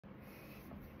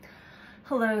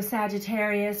Hello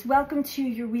Sagittarius, welcome to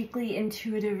your weekly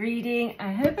intuitive reading.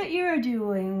 I hope that you are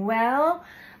doing well,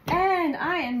 and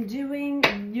I am doing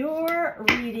your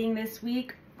reading this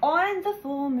week on the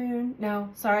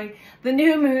the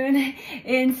new moon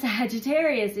in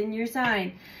Sagittarius in your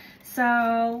sign.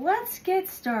 So let's get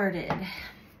started.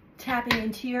 Tapping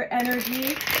into your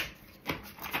energy.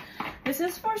 This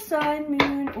is for sun,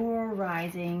 moon, or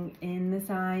rising in the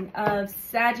sign of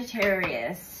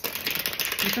Sagittarius.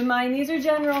 Keep in mind, these are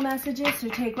general messages, so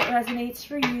take what resonates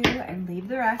for you and leave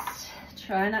the rest.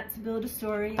 Try not to build a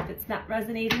story. If it's not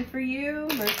resonating for you,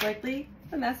 most likely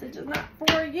the message is not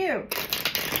for you.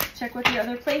 Check with the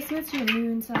other placements, your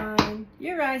moon sign,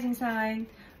 your rising sign,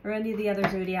 or any of the other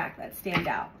zodiac that stand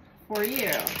out for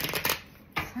you.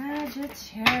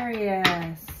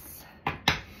 Sagittarius.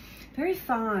 Very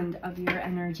fond of your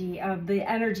energy, of the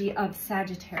energy of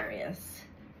Sagittarius.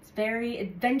 It's very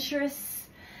adventurous.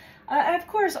 Of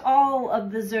course, all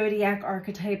of the zodiac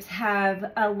archetypes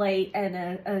have a light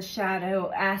and a shadow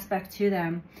aspect to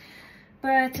them.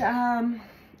 But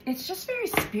it's just very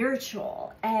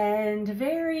spiritual and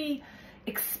very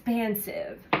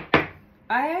expansive.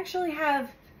 I actually have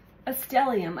a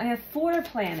stellium. I have four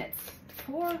planets.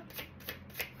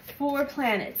 Four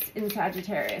planets in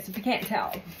Sagittarius, if you can't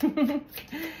tell.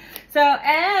 So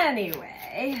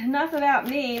anyway, enough about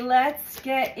me. Let's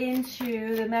get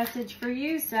into the message for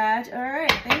you, Sag. All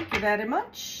right, thank you very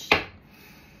much.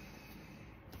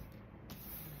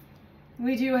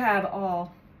 We do have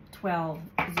all 12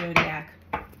 zodiac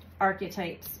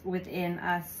archetypes within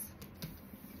us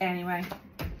anyway.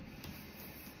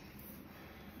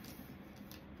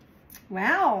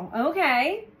 Wow,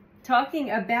 okay. Talking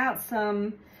about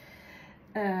some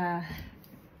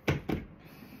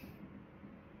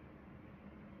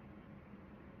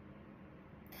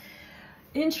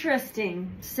interesting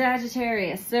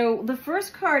Sagittarius. So the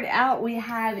first card out we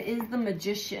have is the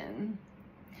Magician.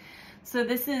 So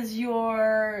this is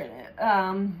your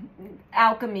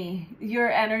alchemy,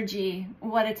 your energy,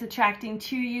 what it's attracting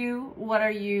to you. What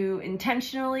are you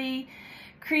intentionally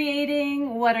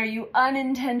creating? What are you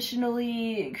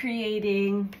unintentionally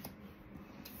creating?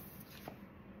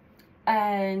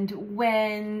 And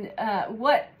when,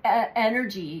 what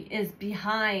energy is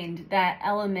behind that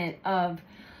element of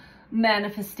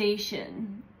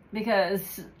manifestation?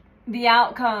 Because the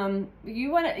outcome,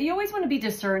 you always want to be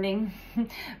discerning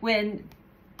when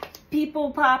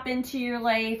people pop into your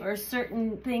life or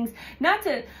certain things. Not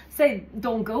to say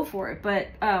don't go for it, but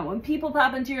when people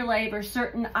pop into your life or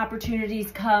certain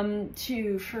opportunities come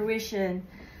to fruition,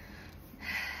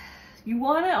 you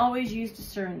want to always use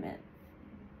discernment.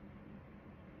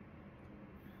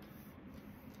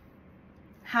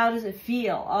 How does it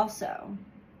feel also?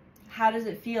 How does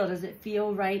it feel? Does it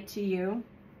feel right to you?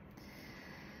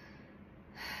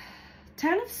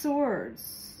 Ten of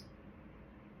Swords.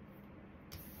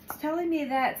 It's telling me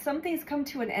that something's come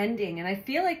to an ending, and I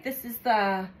feel like this is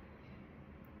the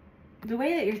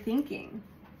way that you're thinking.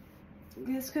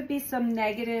 This could be some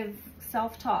negative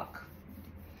self-talk,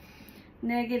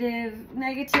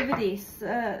 negativity,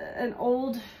 an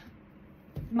old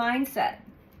mindset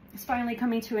is finally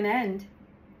coming to an end.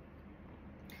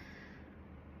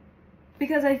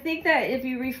 Because I think that if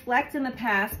you reflect in the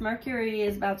past, Mercury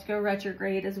is about to go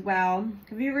retrograde as well.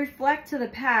 If you reflect to the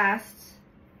past,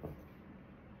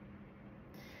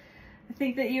 I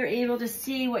think that you're able to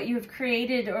see what you've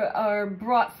created or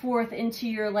brought forth into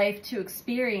your life to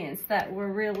experience that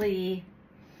were really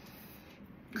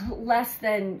less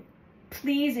than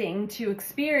pleasing to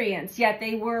experience, yet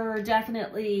they were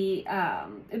definitely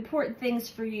important things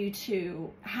for you to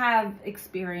have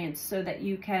experienced so that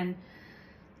you can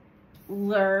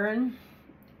learn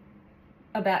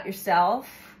about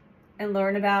yourself and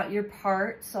learn about your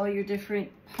parts, all your different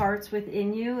parts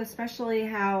within you, especially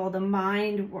how the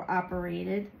mind were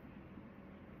operated.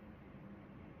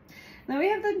 Then we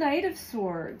have the Knight of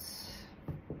Swords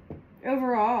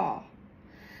overall.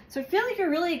 So I feel like you're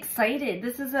really excited.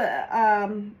 This is a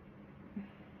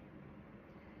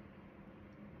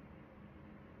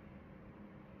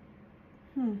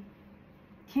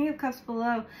King of Cups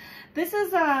below. This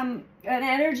is an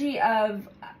energy of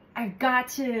I've got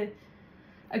to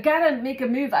make a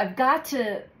move. I've got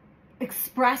to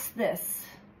express this.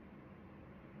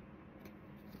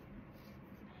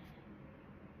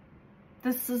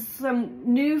 This is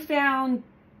some newfound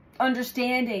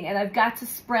understanding, and I've got to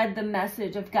spread the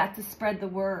message. I've got to spread the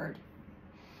word.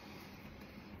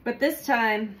 But this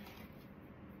time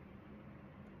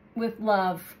with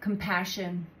love,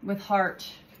 compassion, with heart.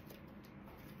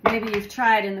 Maybe you've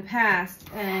tried in the past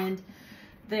and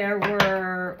there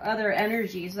were other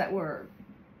energies that were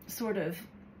sort of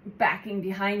backing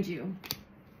behind you.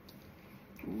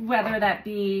 Whether that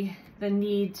be the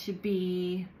need to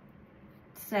be,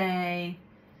 say,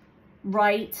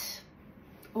 right,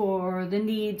 or the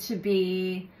need to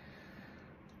be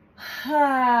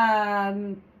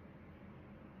the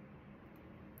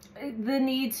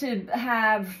need to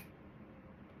have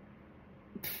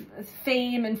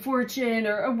fame and fortune,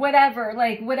 or whatever,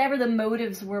 like whatever the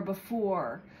motives were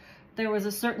before, there was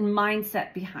a certain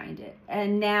mindset behind it.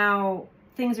 And now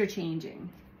things are changing.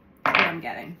 What I'm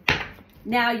getting.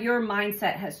 Now your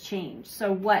mindset has changed.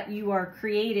 So what you are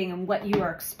creating and what you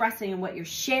are expressing and what you're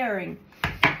sharing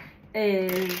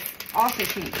is also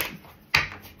changing.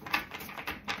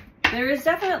 There is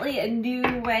definitely a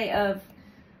new way of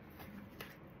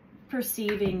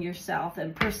perceiving yourself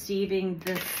and perceiving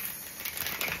this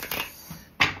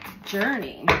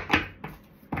journey,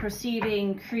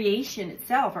 perceiving creation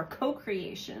itself, or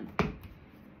co-creation.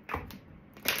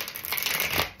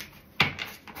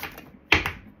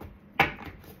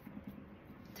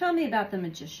 Tell me about the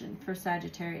Magician for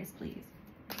Sagittarius, please.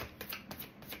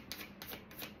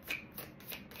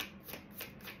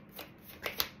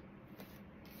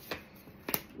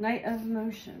 Knight of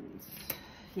Emotions.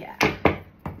 Yeah.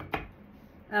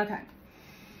 Okay.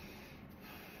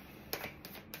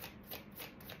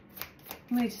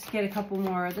 Let me just get a couple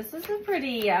more. This is a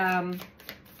pretty,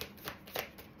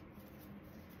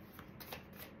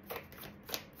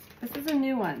 this is a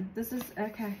new one. This is,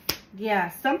 okay. Yeah,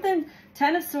 something,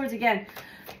 10 of Swords again.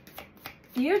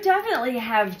 You definitely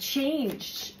have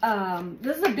changed.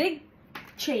 This is a big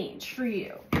change for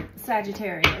you,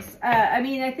 Sagittarius. I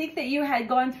mean, I think that you had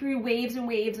gone through waves and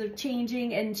waves of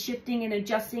changing and shifting and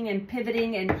adjusting and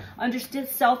pivoting and understood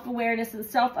self-awareness and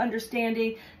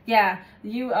self-understanding. Yeah,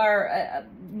 you are,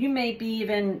 you may be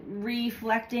even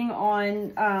reflecting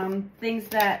on things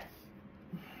that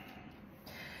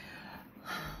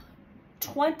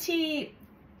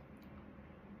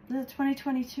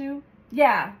 2022?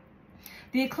 Yeah,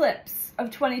 the eclipse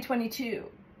of 2022,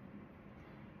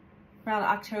 around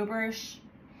October-ish.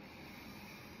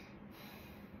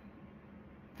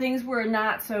 Things were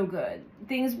not so good.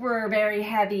 Things were very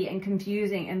heavy and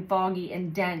confusing and foggy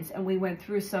and dense, and we went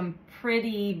through some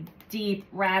pretty deep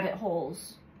rabbit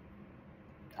holes.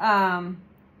 And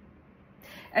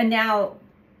now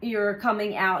you're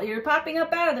coming out, you're popping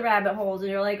up out of the rabbit holes,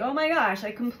 and you're like, oh my gosh,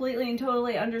 I completely and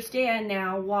totally understand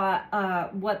now what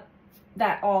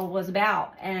that all was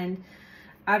about, and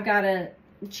I've got to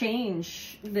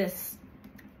change this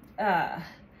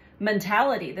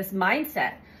mentality, this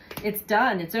mindset. It's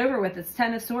done. It's over with. It's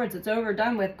 10 of Swords. It's over,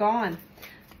 done with, gone.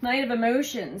 Knight of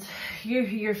Emotions.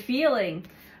 You're feeling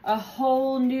a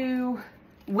whole new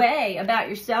way about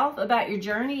yourself, about your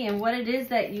journey, and what it is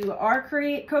that you are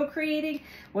co-creating,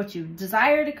 what you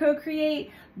desire to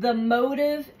co-create, the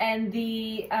motive and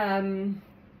the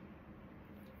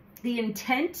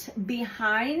intent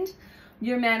behind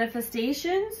your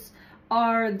manifestations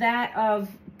are that of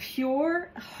pure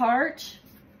heart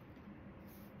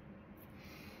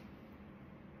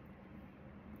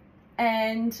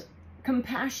and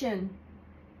compassion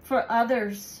for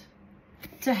others,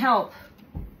 to help.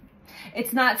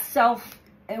 It's not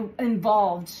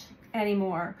self-involved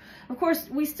anymore. Of course,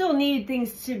 we still need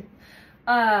things to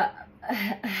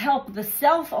help the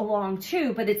self along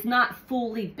too, but it's not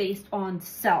fully based on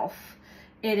self.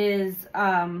 It is,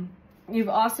 you've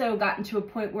also gotten to a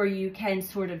point where you can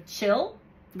sort of chill,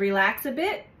 relax a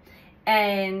bit,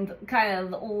 and kind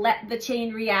of let the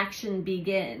chain reaction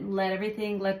begin.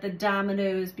 Let the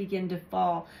dominoes begin to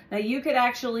fall. Now, you could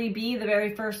actually be the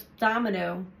very first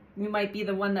domino. You might be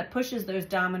the one that pushes those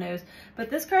dominoes.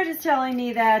 But this card is telling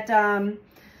me that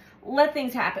let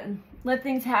things happen. Let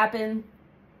things happen.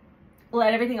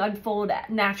 Let everything unfold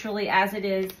naturally as it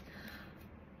is.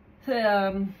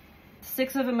 The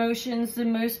Six of Emotions, the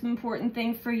most important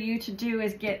thing for you to do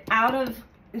is get out of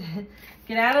the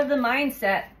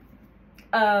mindset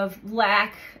of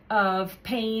lack, of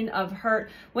pain, of hurt,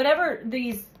 whatever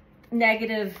these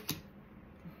negative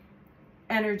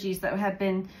energies that have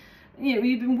been,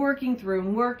 you've been working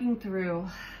through,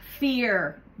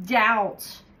 fear,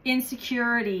 doubt,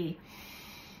 insecurity,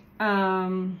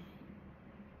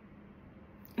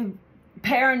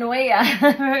 paranoia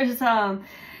for some,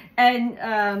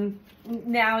 and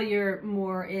now you're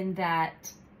more in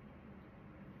that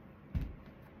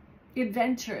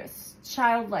adventurous,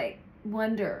 childlike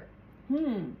wonder,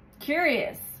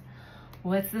 curious.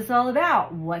 What's this all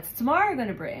about? What's tomorrow going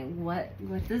to bring? What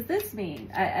does this mean?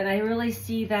 And I really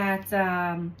see that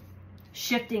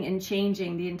shifting and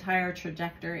changing the entire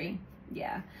trajectory.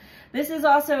 Yeah. This is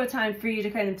also a time for you to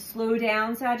kind of slow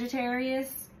down,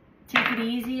 Sagittarius. Take it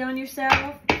easy on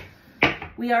yourself.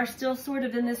 We are still sort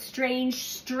of in this strange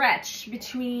stretch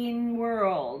between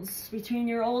worlds, between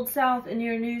your old self and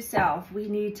your new self. We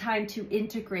need time to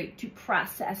integrate, to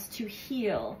process, to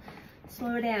heal.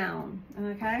 Slow down,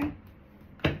 okay?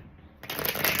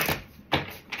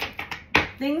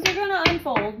 Things are going to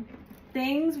unfold.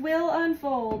 Things will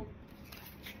unfold.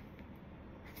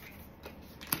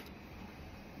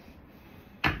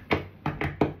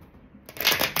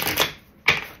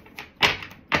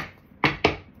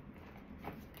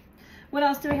 What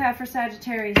else do we have for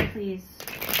Sagittarius, please?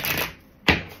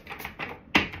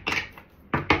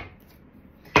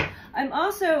 I'm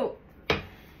also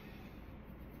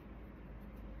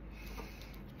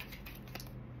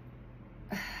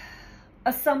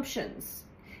assumptions.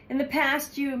 In the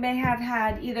past, you may have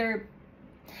had either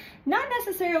not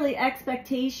necessarily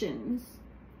expectations,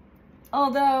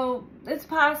 although it's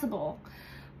possible,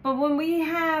 but when we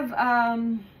have,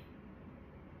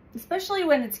 especially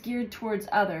when it's geared towards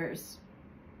others,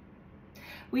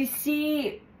 we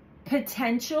see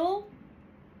potential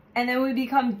and then we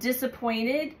become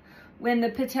disappointed when the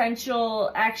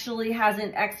potential actually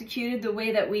hasn't executed the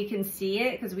way that we can see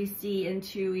it, because we see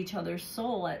into each other's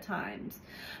soul at times.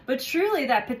 But truly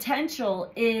that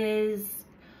potential is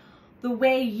the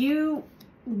way you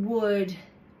would,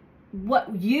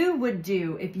 what you would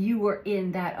do if you were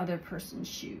in that other person's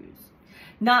shoes,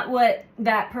 not what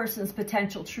that person's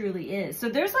potential truly is. So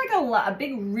there's like a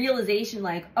big realization,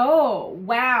 like, oh,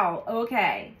 wow,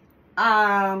 okay.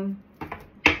 I'm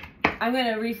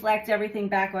going to reflect everything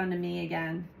back onto me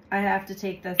again. I have to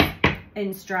take this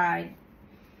in stride.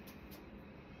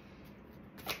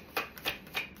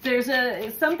 There's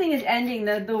something is ending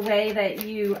the way that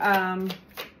you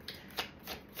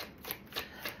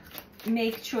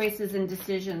make choices and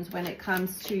decisions when it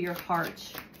comes to your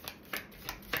heart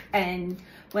and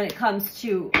when it comes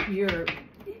to your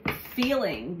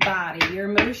feeling body, your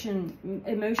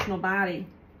emotional body.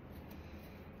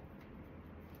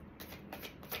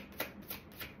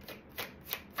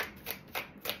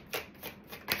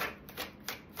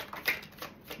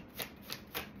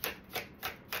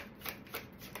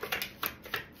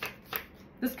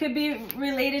 This could be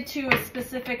related to a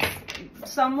specific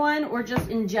someone or just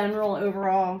in general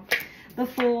overall. The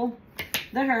Fool,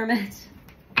 the Hermit.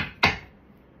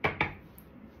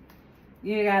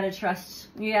 You gotta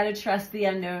trust the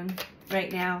unknown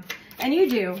right now. And you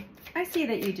do. I see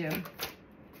that you do.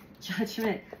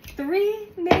 Judgment. 3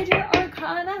 major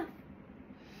arcana.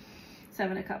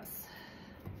 7 of Cups.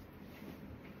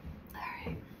 All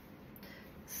right.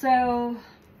 So,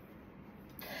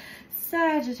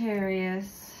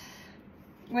 Sagittarius,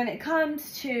 when it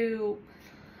comes to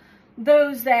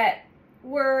those that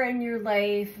were in your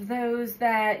life, those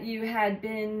that you had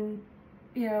been,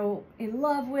 you know, in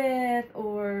love with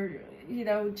or, you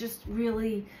know, just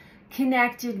really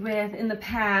connected with in the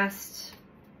past,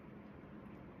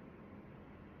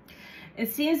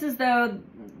 it seems as though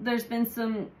there's been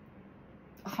some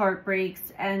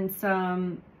heartbreaks and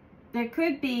there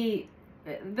could be,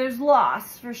 there's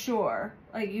loss for sure.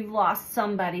 Like you've lost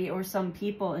somebody or some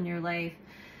people in your life.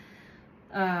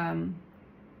 And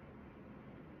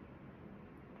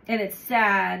it's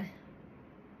sad.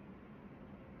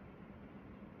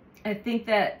 I think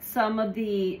that some of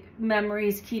the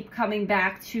memories keep coming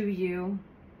back to you.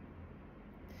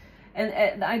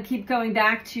 And I keep going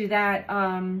back to that,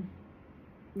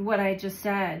 what I just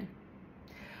said.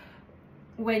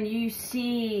 When you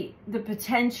see the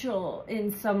potential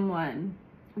in someone,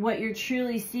 what you're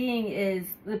truly seeing is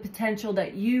the potential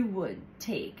that you would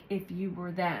take if you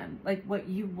were them, like what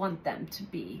you want them to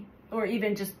be, or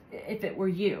even just if it were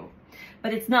you.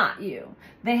 But it's not you.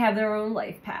 They have their own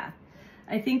life path.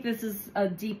 I think this is a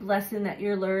deep lesson that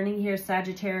you're learning here,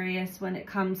 Sagittarius, when it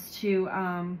comes to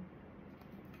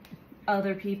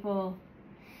other people,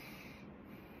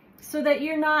 so that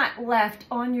you're not left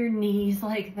on your knees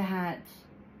like that.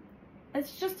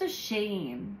 It's just a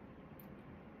shame.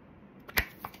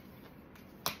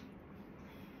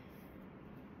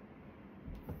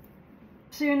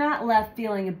 So you're not left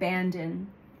feeling abandoned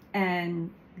and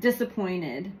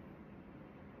disappointed,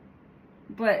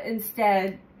 but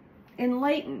instead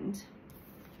enlightened,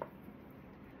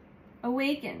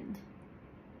 awakened,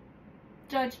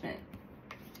 judgment.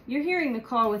 You're hearing the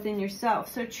call within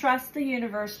yourself. So trust the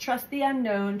universe, trust the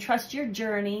unknown, trust your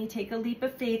journey, take a leap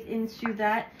of faith into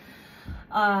that.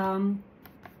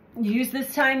 Use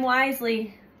this time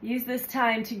wisely. Use this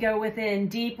time to go within,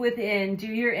 deep within, do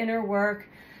your inner work.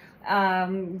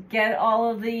 Get all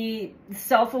of the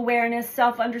self-awareness,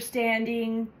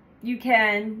 self-understanding you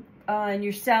can on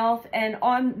yourself and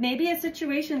on maybe a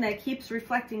situation that keeps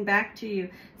reflecting back to you.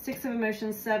 6 of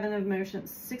emotions, 7 of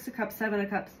emotions, 6 of cups, 7 of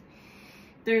cups.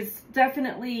 There's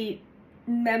definitely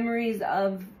memories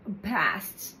of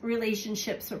past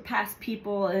relationships or past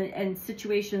people and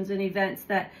situations and events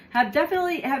that have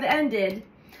definitely ended,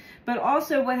 but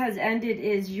also what has ended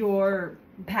is your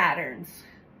patterns.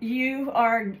 You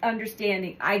are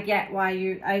understanding. I get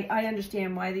why I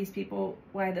understand why these people,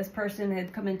 why this person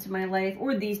had come into my life,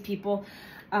 or these people,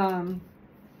 to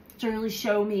really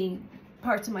show me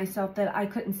parts of myself that I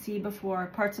couldn't see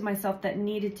before, parts of myself that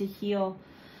needed to heal,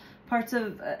 parts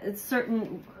of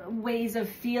certain ways of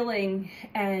feeling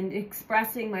and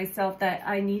expressing myself that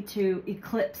I need to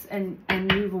eclipse and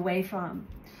move away from.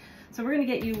 So we're going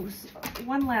to get you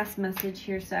one last message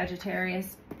here,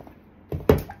 Sagittarius.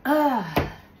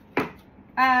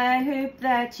 I hope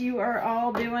that you are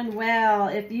all doing well.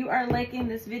 If you are liking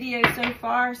this video so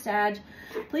far, Sag,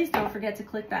 please don't forget to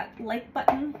click that like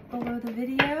button below the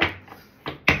video.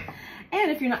 And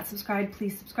if you're not subscribed,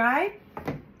 please subscribe.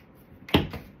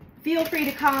 Feel free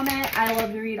to comment. I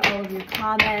love to read all of your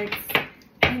comments.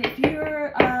 And if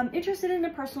you're interested in a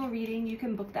personal reading, you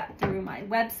can book that through my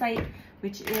website,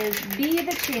 which is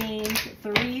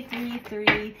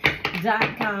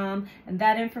BeTheChange333.com. And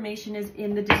that information is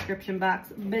in the description box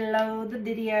below the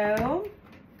video.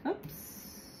 Oops.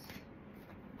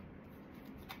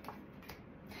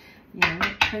 Yeah,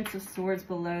 Prince of Swords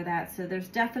below that. So there's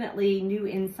definitely new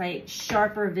insight,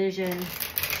 sharper vision,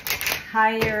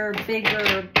 higher,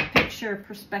 bigger picture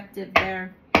perspective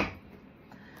there.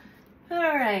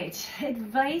 All right,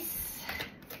 advice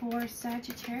for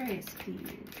Sagittarius, please.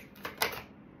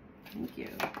 Thank you.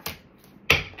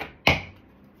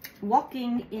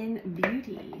 Walking in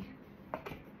beauty.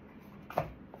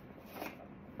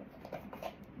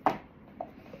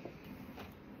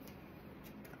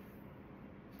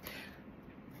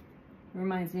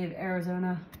 Reminds me of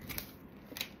Arizona.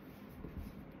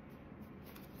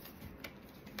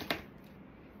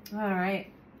 All right.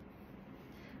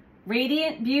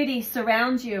 Radiant beauty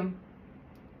surrounds you.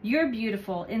 You're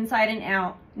beautiful inside and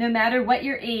out. No matter what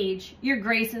your age, your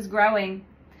grace is growing.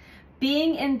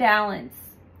 Being in balance.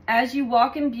 As you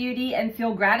walk in beauty and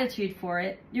feel gratitude for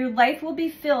it, your life will be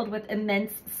filled with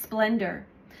immense splendor.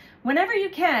 Whenever you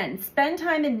can, spend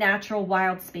time in natural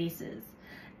wild spaces.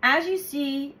 As you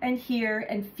see and hear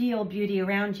and feel beauty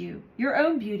around you, your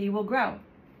own beauty will grow.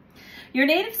 Your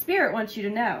native spirit wants you to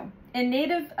know, in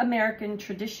Native American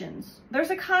traditions, there's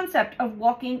a concept of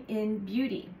walking in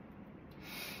beauty.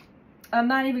 I'm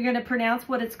not even going to pronounce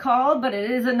what it's called, but it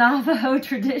is a Navajo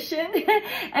tradition,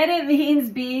 and it means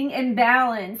being in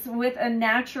balance with a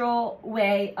natural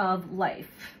way of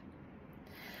life.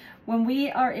 When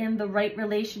we are in the right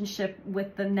relationship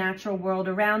with the natural world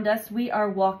around us, we are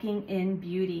walking in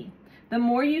beauty. The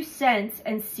more you sense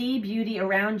and see beauty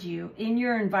around you, in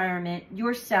your environment,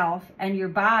 yourself, and your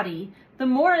body, the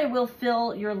more it will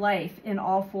fill your life in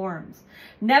all forms.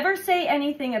 Never say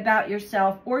anything about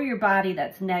yourself or your body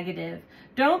that's negative.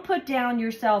 Don't put down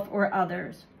yourself or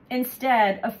others.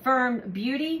 Instead, affirm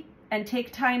beauty and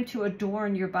take time to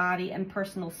adorn your body and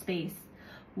personal space.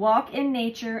 Walk in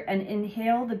nature and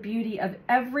inhale the beauty of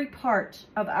every part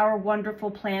of our wonderful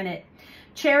planet.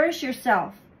 Cherish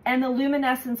yourself and the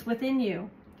luminescence within you,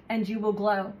 and you will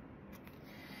glow.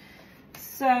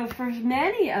 So for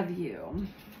many of you,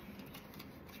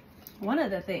 one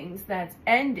of the things that's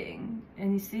ending,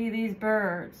 and you see these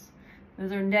birds,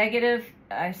 those are negative,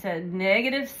 I said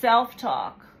negative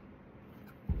self-talk.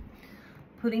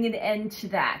 Putting an end to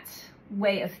that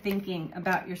way of thinking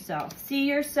about yourself. See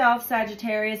yourself,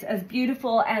 Sagittarius, as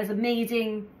beautiful, as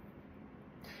amazing.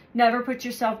 Never put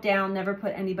yourself down, never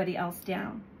put anybody else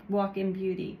down. Walk in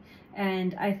beauty.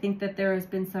 And I think that there has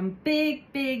been some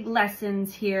big, big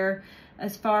lessons here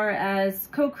as far as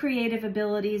co-creative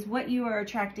abilities, what you are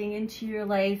attracting into your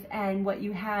life, and what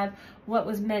you have, what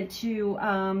was meant to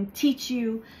teach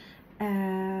you.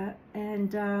 You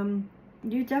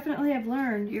definitely have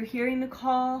learned. You're hearing the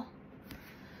call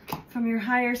from your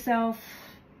higher self.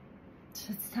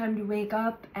 It's time to wake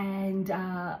up and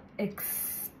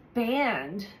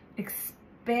expand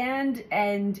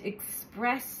and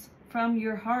express from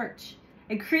your heart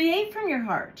and create from your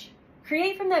heart.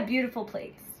 Create from that beautiful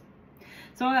place.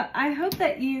 So I hope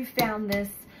that you found this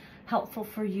helpful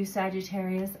for you,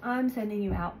 Sagittarius. I'm sending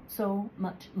you out so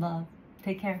much love.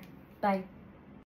 Take care. Bye.